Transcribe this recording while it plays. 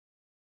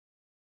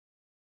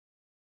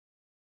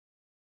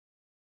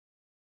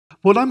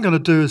What I'm going to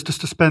do is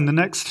just to spend the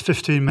next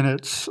 15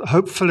 minutes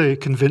hopefully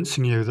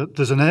convincing you that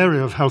there's an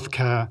area of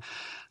healthcare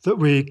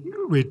that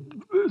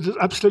is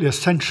absolutely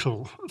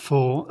essential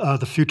for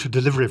the future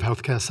delivery of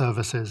healthcare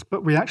services,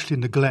 but we actually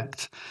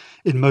neglect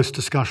in most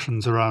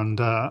discussions around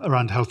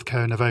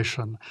healthcare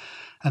innovation.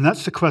 And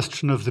that's the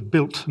question of the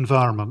built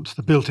environment,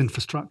 the built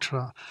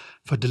infrastructure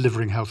for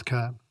delivering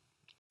healthcare.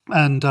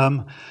 And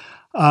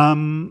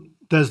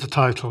there's the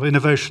title,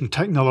 Innovation,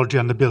 Technology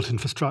and the Built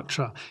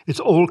Infrastructure. It's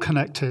all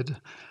connected,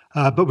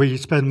 but we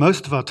spend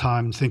most of our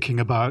time thinking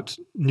about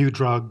new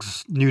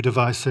drugs, new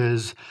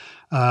devices,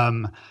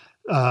 the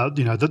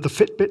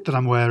Fitbit that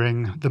I'm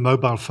wearing, the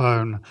mobile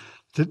phone,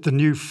 the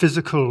new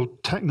physical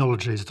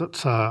technologies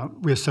that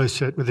we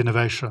associate with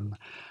innovation.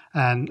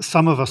 And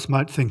some of us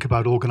might think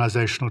about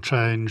organizational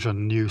change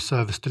and new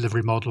service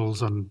delivery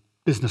models and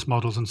business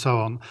models and so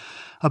on,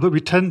 but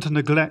we tend to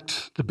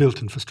neglect the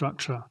built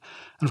infrastructure.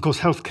 And of course,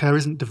 healthcare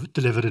isn't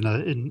delivered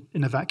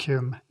in a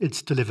vacuum.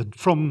 It's delivered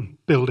from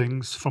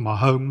buildings, from our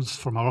homes,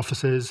 from our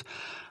offices,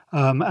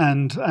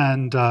 and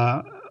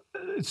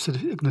it's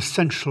an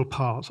essential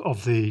part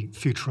of the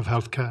future of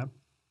healthcare.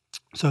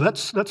 So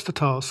that's the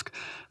task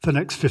for the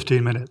next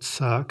 15 minutes.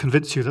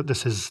 Convince you that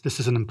this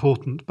is an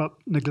important but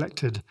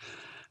neglected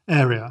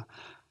area.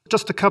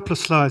 Just a couple of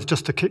slides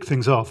just to kick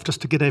things off,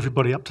 just to get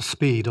everybody up to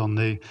speed on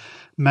the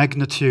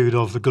magnitude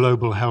of the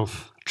global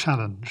health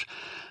challenge.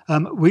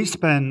 We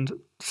spend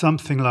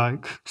something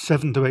like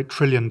 $7 to $8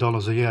 trillion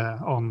a year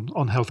on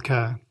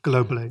healthcare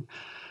globally,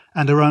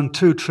 and around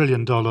 $2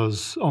 trillion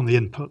on the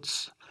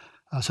inputs.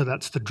 So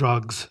that's the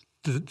drugs,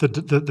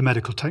 the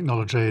medical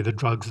technology, the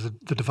drugs,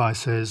 the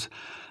devices,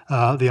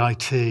 the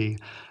IT.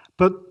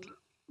 But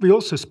we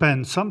also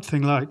spend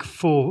something like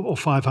 $400 or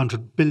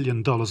 $500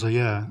 billion a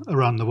year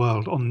around the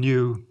world on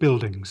new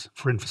buildings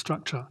for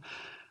infrastructure.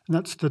 And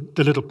that's the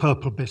little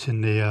purple bit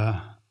in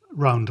the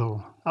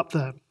roundel up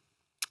there.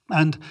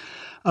 And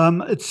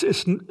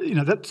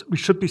that we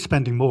should be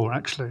spending more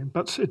actually,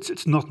 but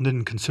it's not an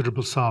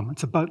inconsiderable sum.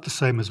 It's about the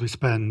same as we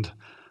spend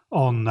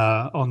on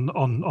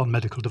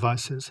medical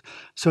devices.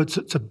 So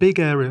it's a big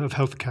area of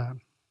healthcare.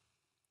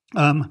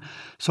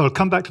 So I'll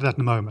come back to that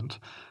in a moment.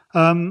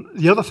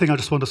 The other thing I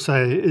just want to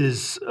say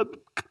is a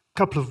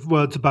couple of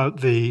words about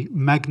the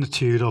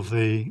magnitude of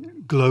the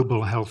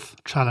global health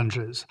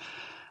challenges.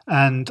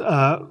 And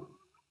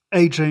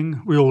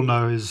aging, we all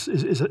know, is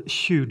a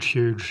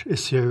huge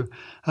issue,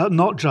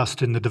 not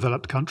just in the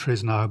developed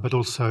countries now, but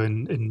also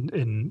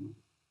in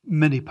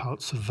many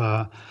parts of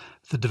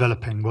the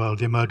developing world,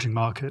 the emerging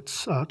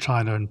markets,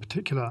 China in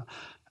particular,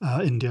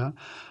 India.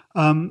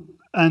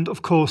 And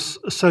of course,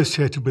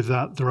 associated with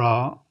that, there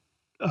are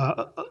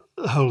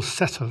a whole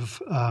set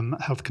of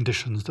health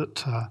conditions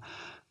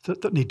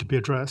that need to be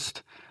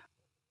addressed.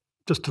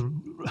 Just to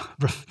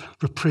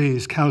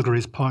reprise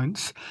Calgary's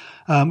points,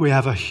 we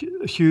have a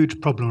huge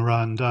problem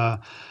around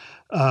our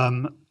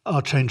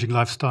changing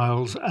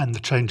lifestyles and the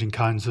changing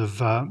kinds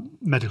of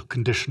medical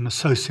condition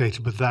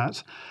associated with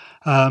that.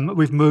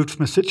 We've moved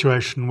from a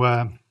situation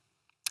where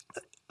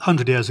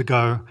 100 years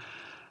ago,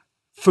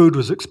 food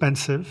was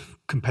expensive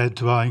compared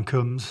to our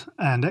incomes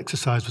and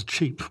exercise was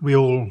cheap. We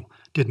all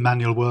did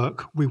manual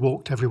work, we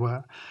walked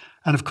everywhere.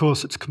 And of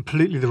course, it's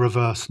completely the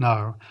reverse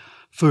now.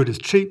 Food is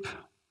cheap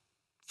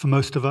for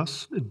most of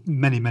us, in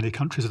many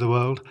countries of the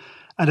world,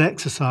 and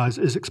exercise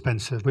is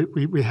expensive.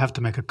 We have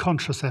to make a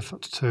conscious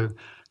effort to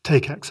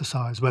take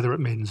exercise, whether it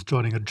means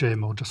joining a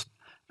gym or just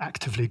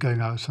actively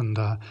going out and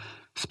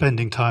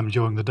spending time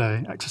during the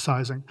day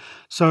exercising.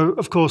 So,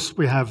 of course,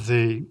 we have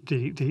the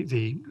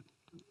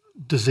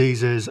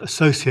diseases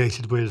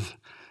associated with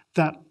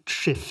that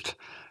shift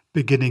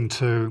beginning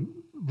to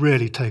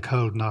really take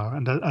hold now.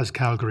 And as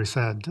Calgary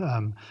said,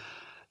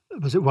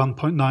 was it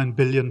 1.9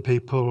 billion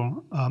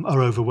people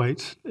are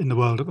overweight in the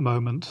world at the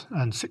moment,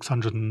 and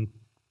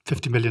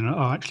 650 million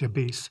are actually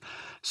obese.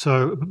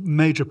 So a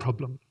major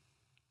problem.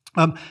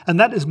 And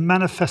that is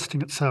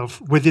manifesting itself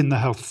within the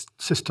health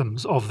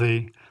systems of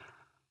the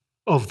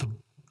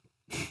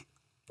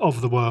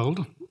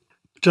world.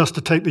 Just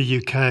to take the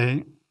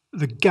UK,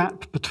 the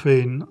gap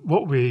between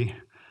what we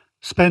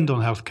spend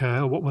on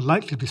healthcare, or what we're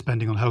likely to be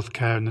spending on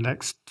healthcare in the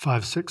next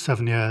 5, 6,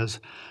 7 years,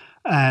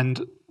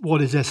 and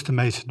what is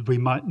estimated we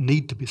might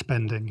need to be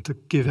spending to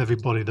give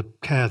everybody the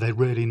care they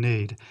really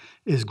need,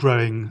 is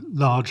growing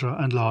larger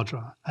and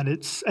larger. And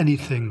it's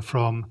anything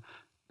from,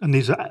 and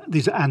these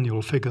are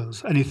annual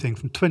figures, anything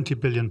from £20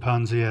 billion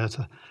a year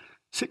to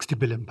 £60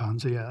 billion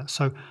a year.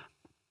 So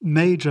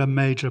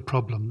major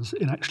problems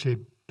in actually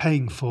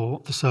paying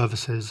for the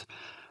services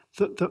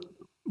that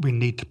we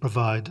need to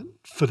provide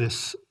for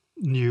this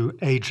new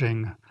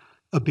aging,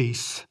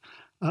 obese,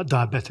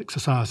 diabetic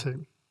society.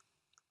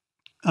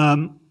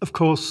 Of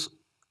course,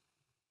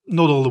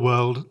 not all the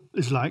world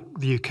is like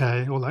the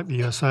UK or like the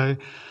USA.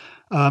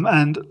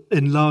 And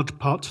in large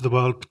parts of the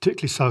world,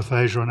 particularly South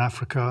Asia and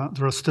Africa,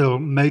 there are still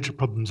major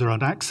problems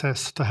around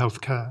access to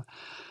healthcare,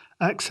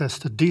 access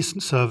to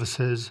decent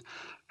services,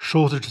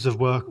 shortages of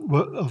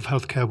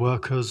healthcare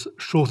workers,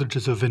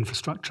 shortages of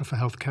infrastructure for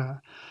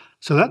healthcare.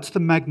 So that's the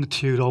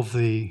magnitude of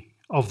the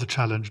of the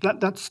challenge.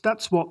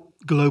 That's what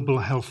global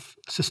health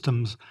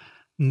systems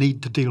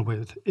need to deal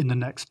with in the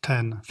next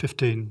 10,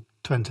 15,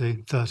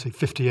 20, 30,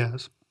 50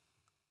 years.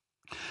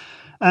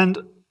 And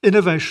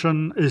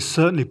innovation is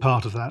certainly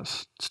part of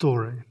that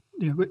story.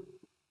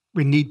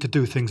 We need to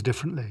do things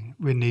differently.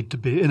 We need to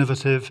be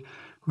innovative.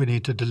 We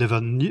need to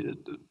deliver new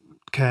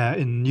care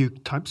in new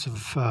types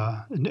of,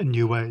 in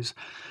new ways.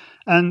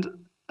 And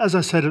as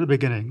I said at the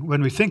beginning,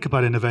 when we think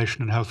about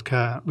innovation in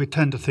healthcare, we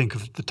tend to think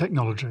of the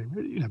technology.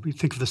 We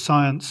think of the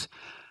science,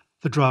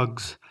 the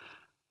drugs,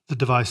 the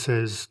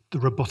devices, the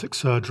robotic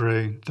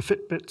surgery, the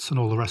Fitbits, and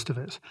all the rest of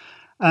it.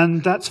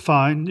 And that's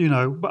fine,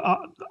 but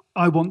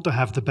I want to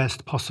have the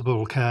best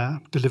possible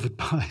care delivered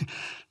by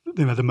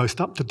the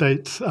most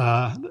up-to-date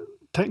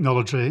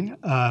technology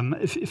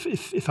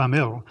if I'm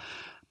ill.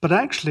 But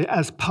actually,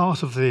 as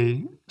part of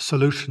the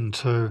solution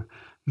to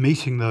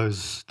meeting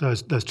those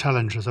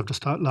challenges I've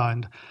just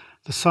outlined,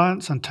 the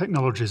science and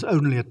technology is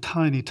only a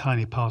tiny,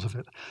 tiny part of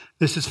it.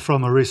 This is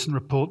from a recent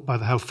report by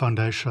the Health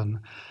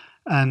Foundation,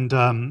 and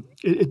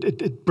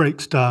it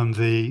breaks down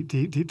the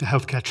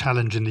healthcare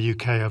challenge in the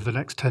UK over the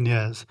next 10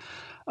 years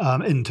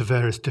into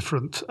various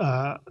different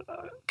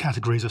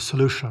categories of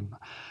solution.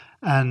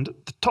 And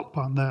the top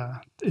one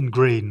there in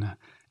green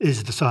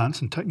is the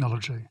science and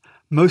technology.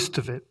 Most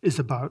of it is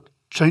about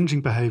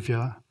changing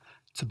behavior.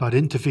 It's about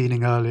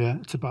intervening earlier.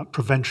 It's about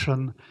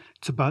prevention.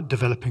 It's about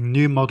developing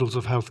new models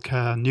of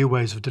healthcare, new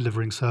ways of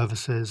delivering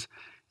services.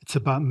 It's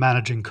about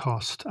managing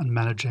cost and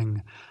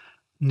managing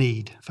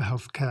need for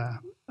healthcare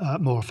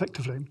more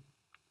effectively.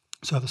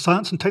 So the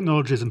science and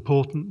technology is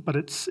important, but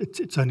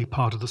it's only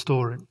part of the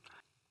story.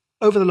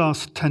 Over the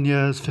last 10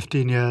 years,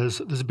 15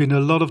 years, there's been a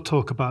lot of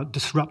talk about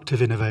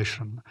disruptive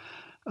innovation.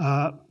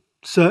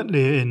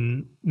 Certainly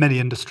in many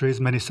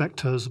industries, many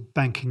sectors,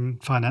 banking,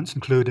 finance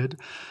included,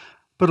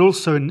 but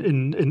also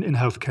in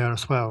healthcare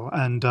as well.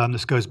 And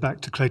this goes back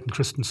to Clayton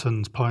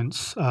Christensen's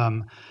points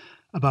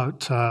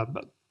about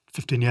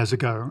 15 years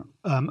ago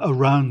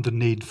around the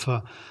need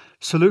for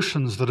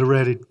solutions that are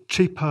really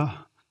cheaper,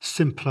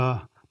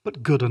 simpler,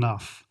 but good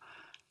enough.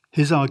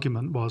 His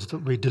argument was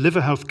that we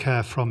deliver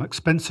healthcare from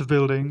expensive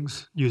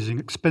buildings, using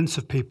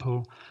expensive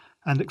people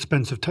and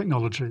expensive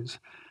technologies.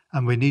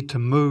 And we need to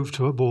move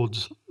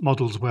towards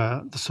models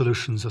where the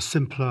solutions are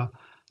simpler,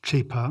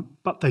 cheaper,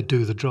 but they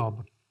do the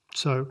job.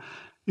 So,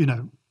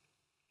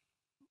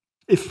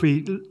 if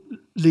we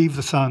leave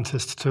the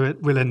scientists to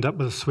it, we'll end up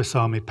with a Swiss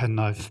Army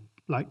penknife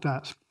like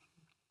that.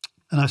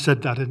 And I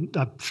said that,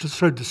 I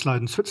showed this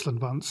slide in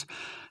Switzerland once,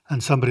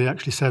 and somebody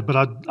actually said, but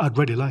I'd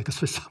really like a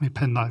Swiss Army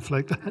penknife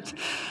like that.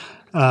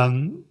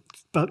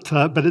 But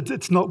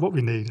it's not what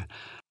we need.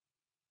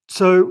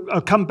 So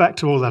I'll come back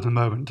to all that in a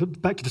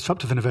moment, back to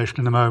disruptive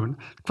innovation in a moment.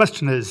 The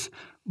question is,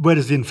 where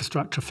does the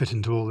infrastructure fit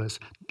into all this?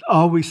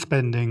 Are we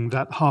spending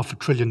that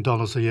 $500 billion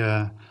a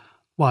year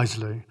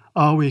wisely?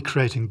 Are we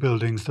creating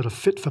buildings that are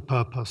fit for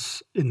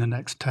purpose in the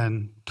next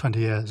 10, 20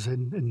 years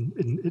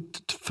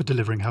for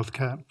delivering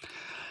healthcare?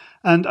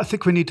 And I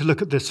think we need to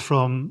look at this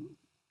from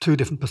two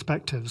different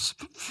perspectives,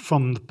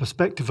 from the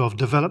perspective of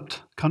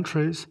developed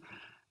countries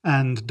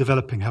and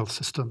developing health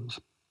systems.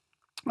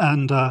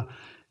 And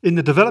in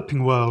the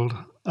developing world,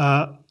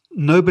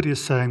 nobody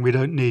is saying we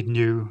don't need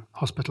new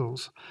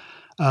hospitals.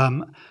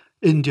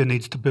 India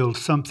needs to build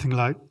something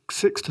like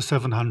 600,000 to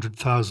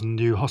 700,000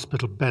 new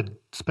hospital bed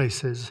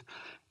spaces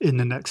in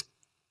the next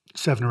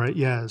 7 or 8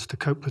 years to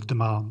cope with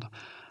demand.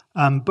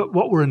 But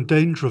what we're in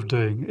danger of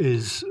doing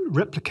is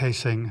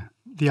replicating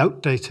the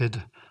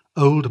outdated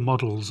old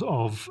models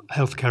of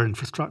healthcare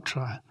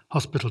infrastructure,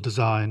 hospital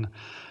design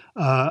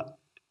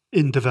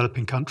in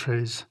developing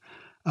countries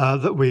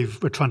that we're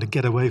trying to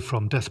get away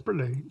from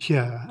desperately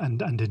here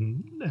and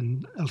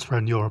in elsewhere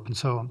in Europe and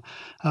so on.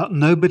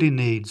 Nobody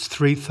needs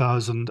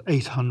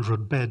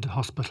 3,800 bed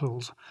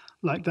hospitals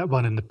like that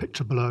one in the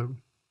picture below.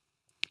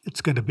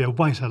 It's going to be a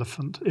white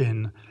elephant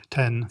in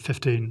 10,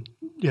 15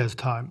 years'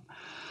 time.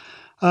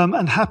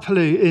 And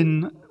happily,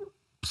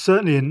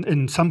 certainly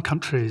in some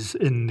countries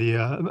in the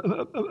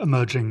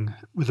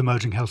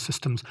emerging health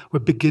systems, we're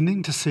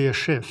beginning to see a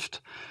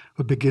shift.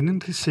 We're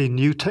beginning to see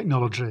new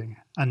technology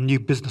and new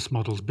business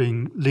models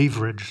being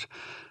leveraged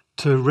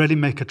to really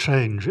make a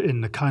change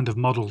in the kind of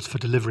models for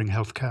delivering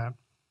healthcare.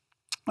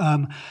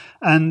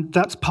 And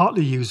that's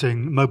partly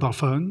using mobile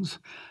phones,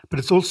 but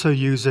it's also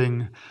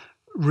using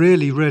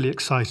really, really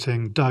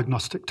exciting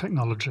diagnostic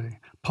technology,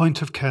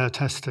 point-of-care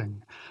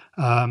testing,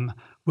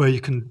 where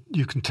you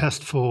can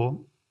test for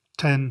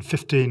 10,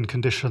 15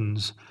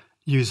 conditions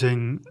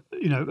using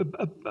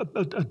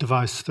a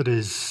device that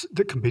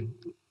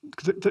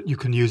you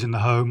can use in the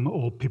home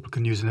or people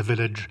can use in a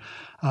village,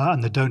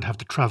 and they don't have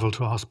to travel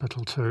to a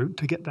hospital to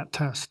get that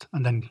test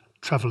and then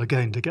travel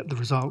again to get the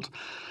result.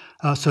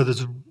 So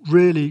there's a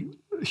really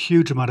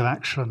huge amount of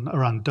action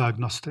around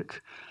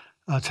diagnostic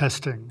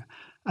testing,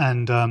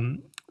 and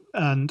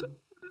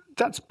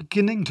that's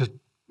beginning to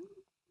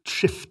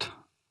shift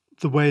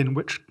the way in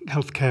which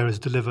healthcare is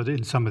delivered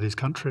in some of these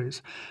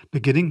countries,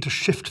 beginning to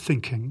shift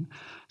thinking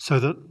so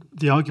that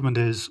the argument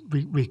is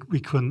we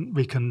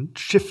can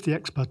shift the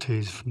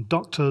expertise from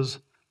doctors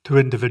to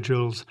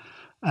individuals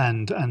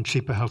and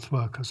cheaper health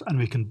workers, and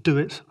we can do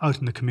it out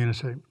in the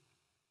community.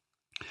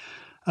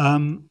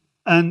 And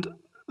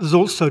there's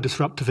also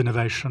disruptive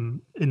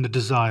innovation in the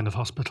design of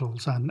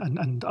hospitals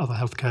and other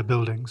healthcare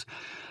buildings.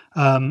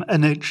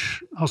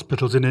 NH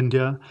hospitals in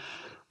India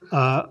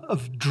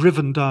have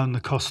driven down the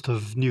cost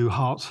of new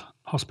heart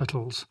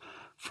hospitals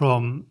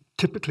from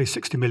typically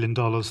 $60 million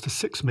to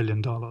 $6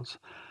 million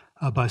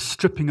by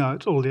stripping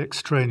out all the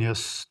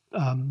extraneous,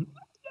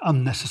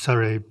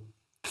 unnecessary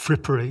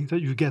frippery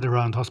that you get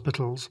around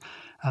hospitals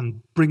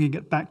and bringing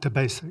it back to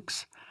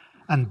basics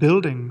and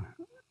building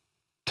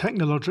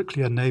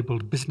technologically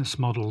enabled business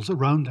models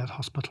around that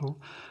hospital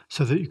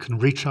so that you can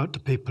reach out to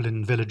people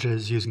in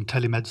villages using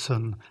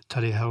telemedicine,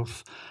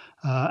 telehealth,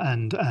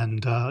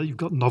 and you've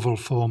got novel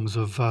forms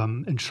of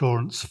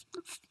insurance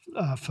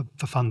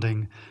for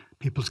funding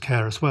people's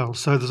care as well.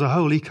 So there's a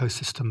whole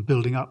ecosystem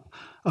building up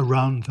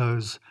around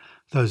those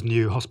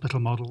new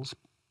hospital models.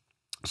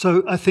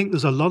 So I think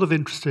there's a lot of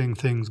interesting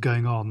things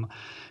going on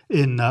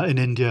in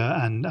India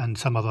and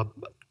some other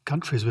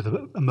countries with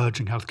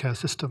emerging healthcare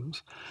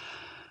systems.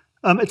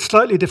 It's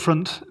slightly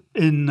different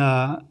in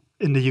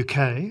the UK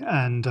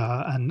and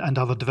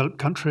other developed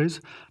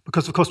countries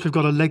because, of course, we've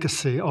got a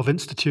legacy of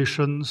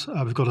institutions.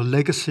 We've got a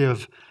legacy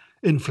of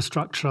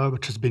infrastructure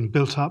which has been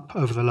built up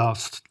over the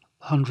last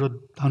 100,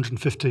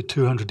 150,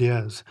 200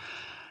 years.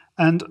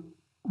 And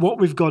what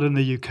we've got in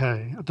the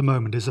UK at the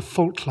moment is a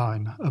fault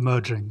line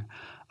emerging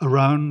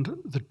around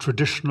the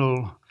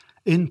traditional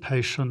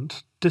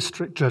inpatient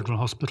district general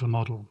hospital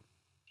model.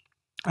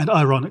 And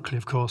ironically,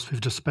 of course,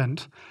 we've just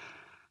spent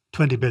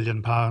 £20 billion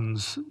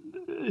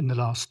in the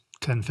last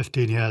 10,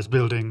 15 years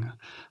building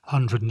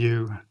 100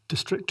 new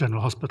district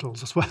general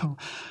hospitals as well.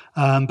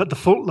 But the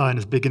fault line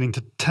is beginning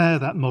to tear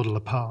that model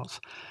apart.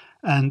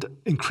 And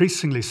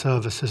increasingly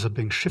services are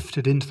being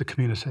shifted into the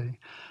community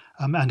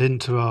and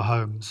into our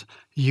homes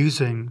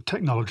using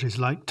technologies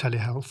like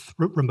telehealth,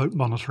 remote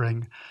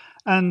monitoring,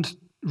 and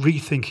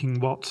rethinking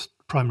what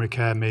primary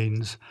care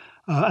means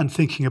and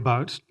thinking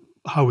about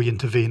how we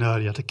intervene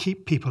earlier to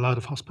keep people out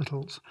of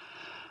hospitals.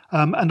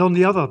 And on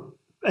the other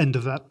end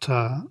of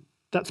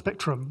that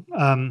spectrum,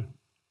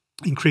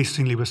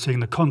 increasingly we're seeing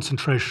the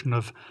concentration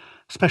of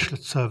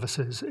specialist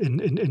services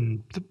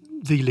in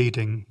the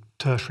leading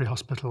tertiary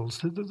hospitals,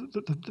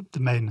 the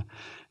main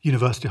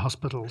university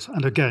hospitals.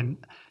 And again,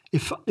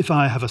 if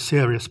I have a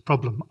serious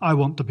problem, I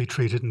want to be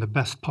treated in the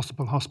best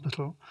possible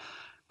hospital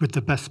with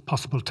the best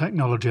possible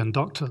technology and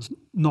doctors,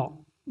 not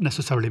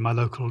necessarily my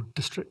local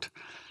district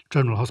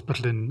general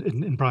hospital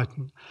in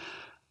Brighton.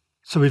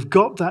 So we've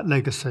got that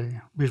legacy,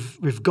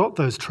 we've got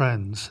those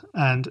trends,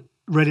 and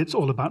really it's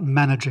all about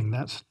managing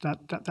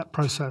that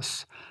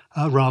process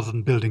rather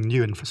than building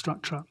new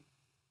infrastructure.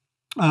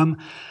 And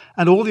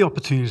all the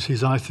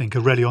opportunities, I think, are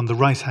really on the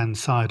right-hand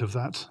side of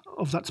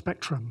that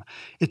spectrum.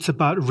 It's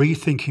about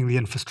rethinking the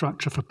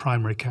infrastructure for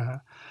primary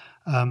care.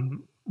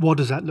 What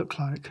does that look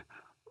like?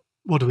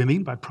 What do we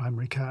mean by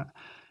primary care?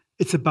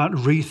 It's about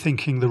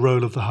rethinking the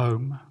role of the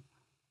home.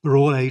 We're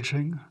all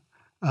aging.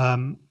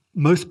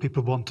 Most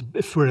people want to,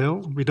 if we're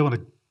ill, we don't want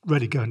to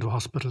really go into a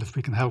hospital if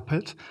we can help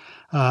it.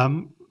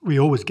 We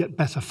always get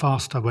better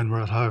faster when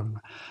we're at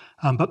home.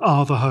 But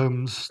are the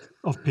homes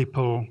of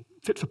people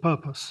fit for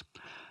purpose?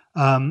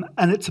 And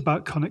it's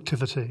about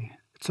connectivity.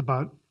 It's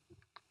about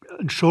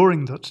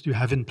ensuring that you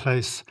have in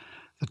place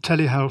the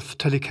telehealth,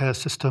 telecare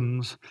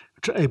systems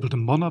which are able to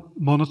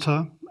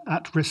monitor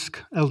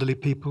at-risk elderly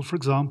people, for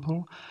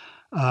example,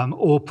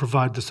 or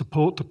provide the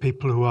support to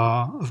people who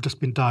have just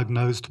been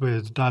diagnosed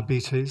with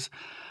diabetes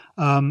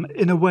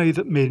in a way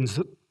that means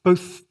that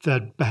both their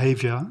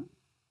behaviour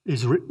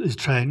is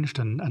changed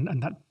and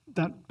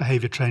that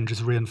behaviour change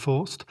is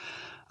reinforced,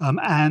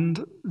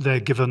 and they're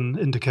given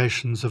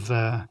indications of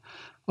their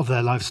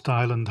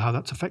lifestyle and how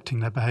that's affecting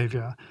their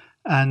behaviour.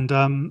 And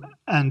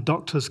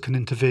doctors can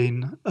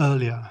intervene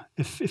earlier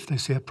if they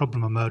see a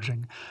problem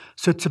emerging.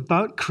 So it's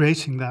about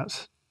creating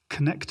that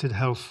connected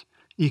health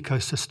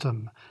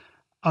ecosystem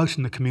out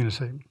in the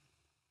community.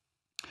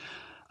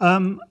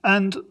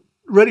 And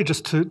really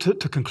just to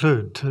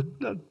conclude,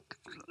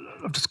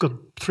 I've just got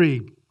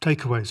 3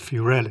 takeaways for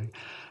you, really.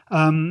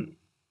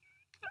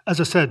 As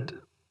I said,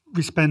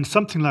 we spend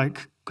something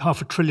like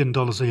 $500 billion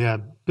a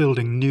year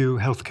building new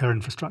healthcare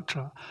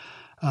infrastructure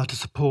to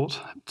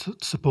support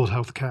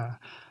healthcare.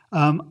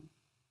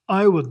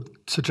 I would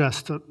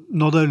suggest that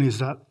not only is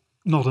that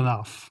not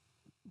enough,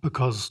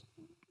 because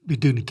we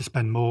do need to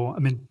spend more. I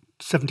mean,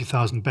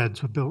 70,000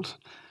 beds were built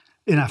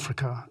in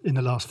Africa in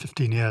the last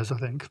 15 years, I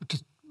think, which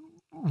is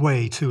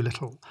way too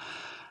little.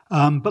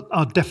 But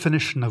our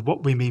definition of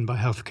what we mean by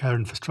healthcare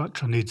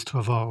infrastructure needs to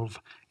evolve.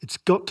 It's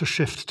got to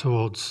shift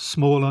towards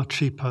smaller,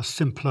 cheaper,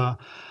 simpler,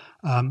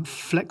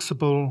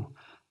 flexible,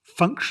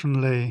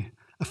 functionally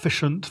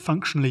efficient,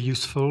 functionally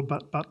useful,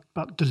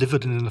 but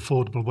delivered in an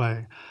affordable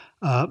way.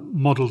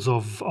 Models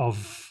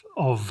of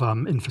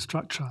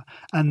infrastructure,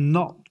 and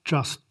not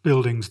just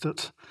buildings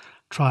that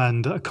try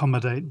and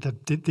accommodate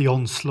the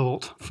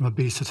onslaught from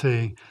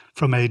obesity,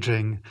 from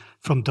aging,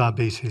 from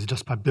diabetes,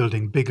 just by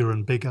building bigger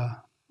and bigger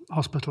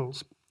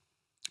hospitals.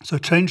 So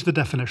change the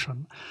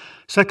definition.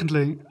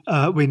 Secondly,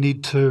 we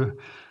need to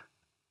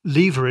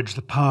leverage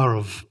the power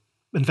of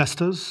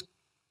investors,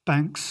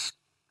 banks,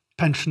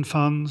 pension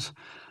funds,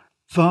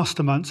 vast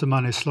amounts of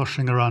money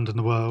sloshing around in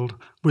the world.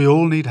 We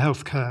all need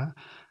healthcare.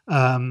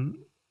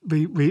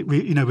 We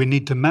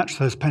need to match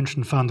those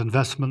pension fund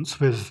investments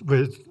with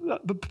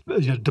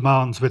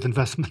demands with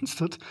investments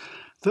that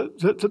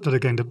are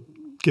going to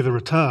give a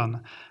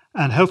return.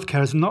 And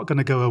healthcare is not going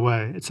to go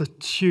away. It's a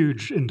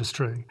huge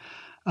industry,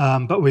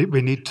 but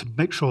we need to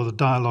make sure the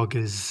dialogue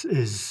is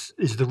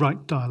the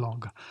right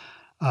dialogue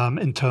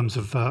in terms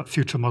of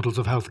future models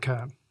of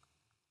healthcare.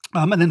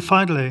 And then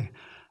finally,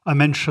 I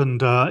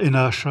mentioned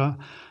inertia.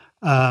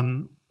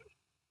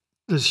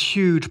 There's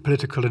huge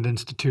political and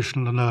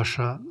institutional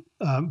inertia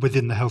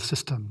within the health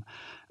system,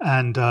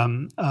 and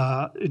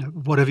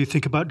whatever you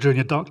think about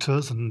junior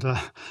doctors, and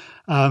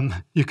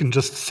you can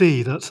just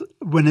see that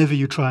whenever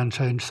you try and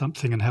change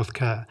something in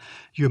healthcare,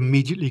 you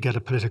immediately get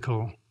a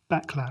political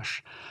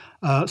backlash.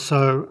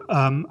 So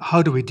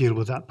how do we deal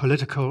with that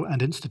political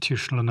and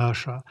institutional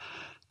inertia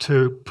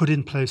to put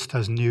in place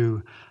those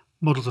new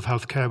models of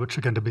healthcare which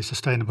are going to be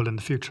sustainable in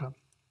the future?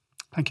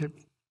 Thank you.